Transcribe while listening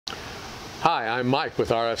Hi, I'm Mike with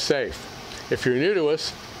RF Safe. If you're new to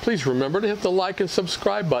us, please remember to hit the like and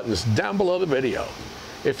subscribe buttons down below the video.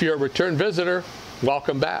 If you're a return visitor,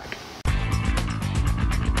 welcome back.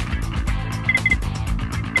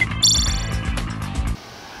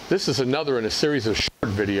 This is another in a series of short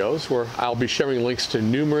videos where I'll be sharing links to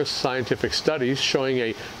numerous scientific studies showing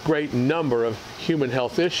a great number of human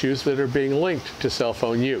health issues that are being linked to cell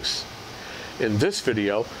phone use. In this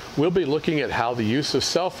video, we'll be looking at how the use of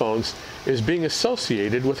cell phones is being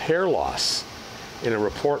associated with hair loss. In a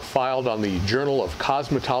report filed on the Journal of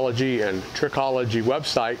Cosmetology and Trichology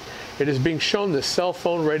website, it is being shown that cell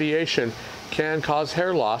phone radiation can cause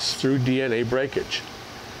hair loss through DNA breakage.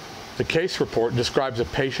 The case report describes a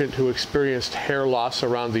patient who experienced hair loss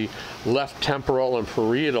around the left temporal and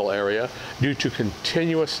parietal area due to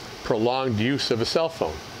continuous, prolonged use of a cell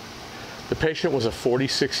phone. The patient was a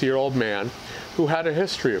 46-year-old man who had a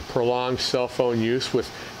history of prolonged cell phone use with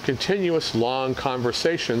continuous long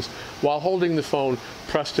conversations while holding the phone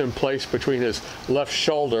pressed in place between his left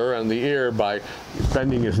shoulder and the ear by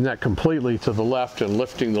bending his neck completely to the left and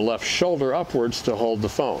lifting the left shoulder upwards to hold the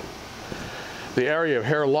phone. The area of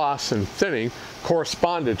hair loss and thinning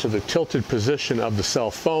corresponded to the tilted position of the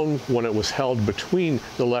cell phone when it was held between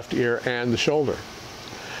the left ear and the shoulder.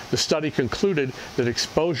 The study concluded that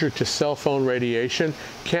exposure to cell phone radiation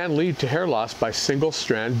can lead to hair loss by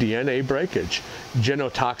single-strand DNA breakage,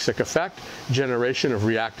 genotoxic effect, generation of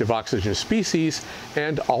reactive oxygen species,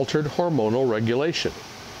 and altered hormonal regulation.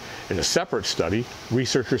 In a separate study,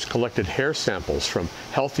 researchers collected hair samples from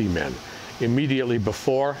healthy men immediately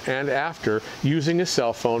before and after using a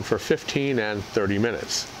cell phone for 15 and 30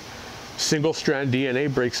 minutes. Single-strand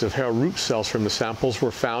DNA breaks of hair root cells from the samples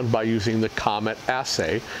were found by using the comet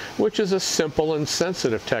assay, which is a simple and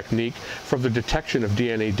sensitive technique for the detection of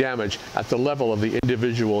DNA damage at the level of the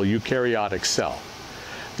individual eukaryotic cell.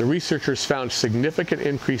 The researchers found significant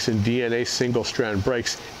increase in DNA single-strand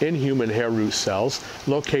breaks in human hair root cells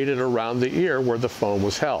located around the ear where the phone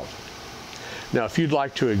was held. Now, if you'd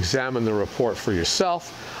like to examine the report for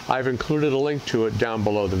yourself, I've included a link to it down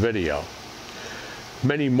below the video.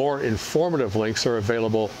 Many more informative links are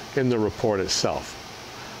available in the report itself.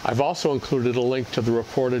 I've also included a link to the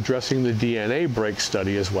report addressing the DNA break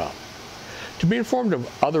study as well. To be informed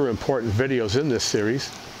of other important videos in this series,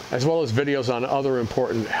 as well as videos on other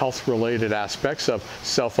important health-related aspects of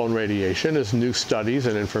cell phone radiation as new studies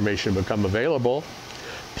and information become available,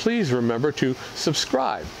 please remember to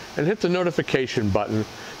subscribe and hit the notification button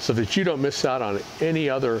so that you don't miss out on any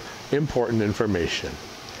other important information.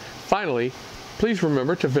 Finally, please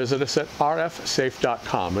remember to visit us at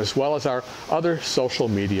rfsafe.com as well as our other social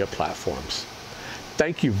media platforms.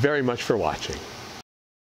 Thank you very much for watching.